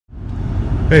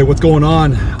Hey, what's going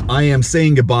on? I am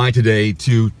saying goodbye today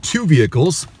to two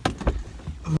vehicles.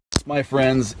 This, my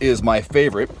friends, is my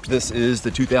favorite. This is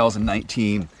the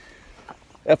 2019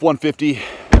 F-150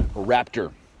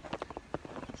 Raptor.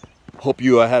 Hope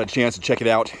you had a chance to check it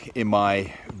out in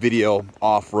my video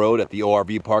off-road at the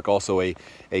ORV park. Also a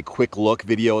quick look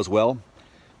video as well.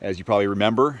 As you probably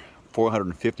remember,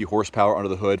 450 horsepower under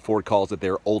the hood. Ford calls it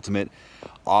their ultimate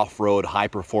off-road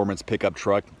high-performance pickup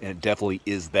truck, and it definitely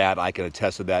is that. I can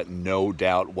attest to that, no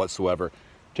doubt whatsoever.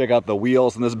 Check out the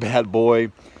wheels on this bad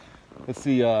boy. Let's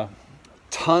see,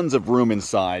 tons of room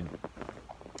inside.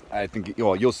 I think,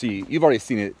 well, you'll see, you've already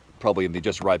seen it probably in the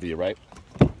Just Ride video, right?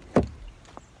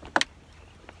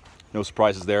 No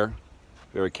surprises there.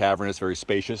 Very cavernous, very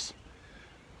spacious.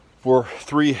 For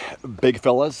three big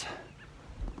fellas.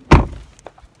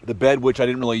 The bed, which I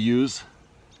didn't really use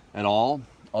at all,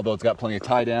 although it's got plenty of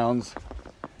tie downs.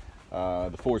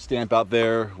 The Ford stamp out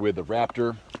there with the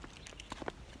Raptor.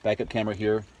 Backup camera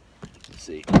here. Let's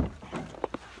see.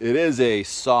 It is a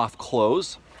soft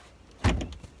close.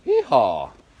 Yeehaw!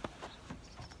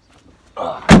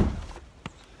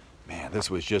 Man, this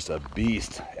was just a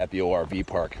beast at the ORV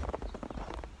park.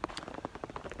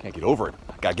 Can't get over it.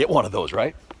 Gotta get one of those,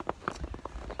 right?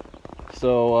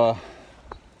 So,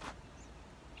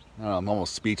 I'm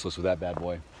almost speechless with that bad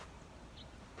boy.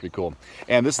 Pretty cool.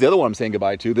 And this is the other one I'm saying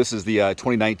goodbye to. This is the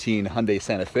 2019 Hyundai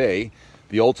Santa Fe,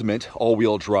 the ultimate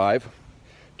all-wheel drive,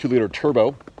 2-liter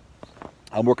turbo.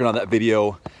 I'm working on that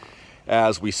video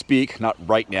as we speak. Not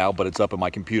right now, but it's up on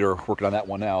my computer, working on that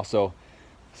one now. So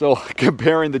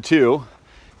comparing the two,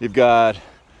 you've got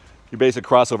your basic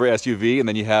crossover SUV, and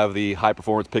then you have the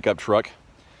high-performance pickup truck,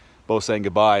 both saying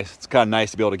goodbye. It's kind of nice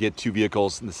to be able to get two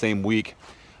vehicles in the same week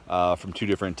from two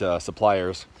different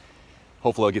suppliers.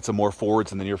 Hopefully I'll get some more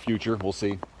Fords in the near future, we'll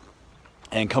see.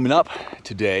 And coming up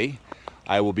today,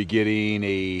 I will be getting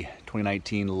a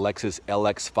 2019 Lexus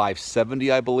LX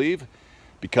 570, I believe.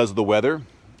 Because of the weather,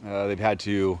 they've had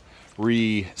to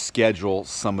reschedule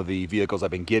some of the vehicles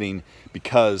I've been getting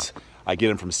because I get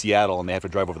them from Seattle and they have to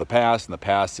drive over the pass, and the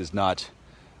pass is not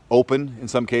open in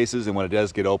some cases, and when it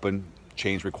does get open,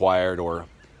 change required, or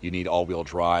you need all-wheel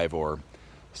drive or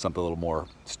something a little more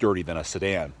sturdy than a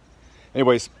sedan.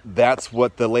 Anyways, that's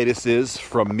what the latest is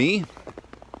from me.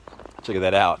 Check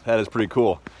that out. That is pretty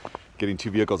cool. Getting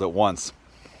two vehicles at once.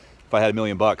 If I had $1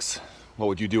 million, what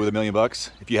would you do with $1 million?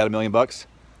 If you had $1 million,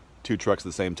 two trucks at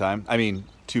the same time. I mean,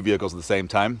 two vehicles at the same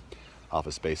time.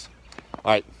 Office space.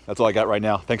 All right, that's all I got right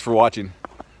now. Thanks for watching.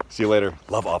 See you later.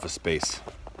 Love office space.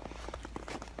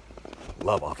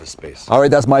 Love office space. All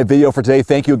right, that's my video for today.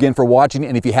 Thank you again for watching.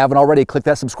 And if you haven't already, click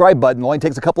that subscribe button. It only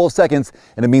takes a couple of seconds,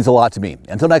 and it means a lot to me.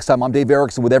 Until next time, I'm Dave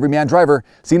Erickson with Everyman Driver.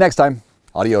 See you next time.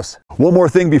 Adios. One more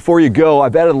thing before you go,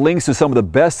 I've added links to some of the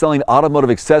best-selling automotive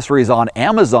accessories on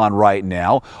Amazon right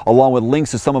now, along with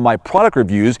links to some of my product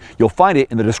reviews. You'll find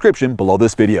it in the description below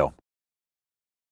this video.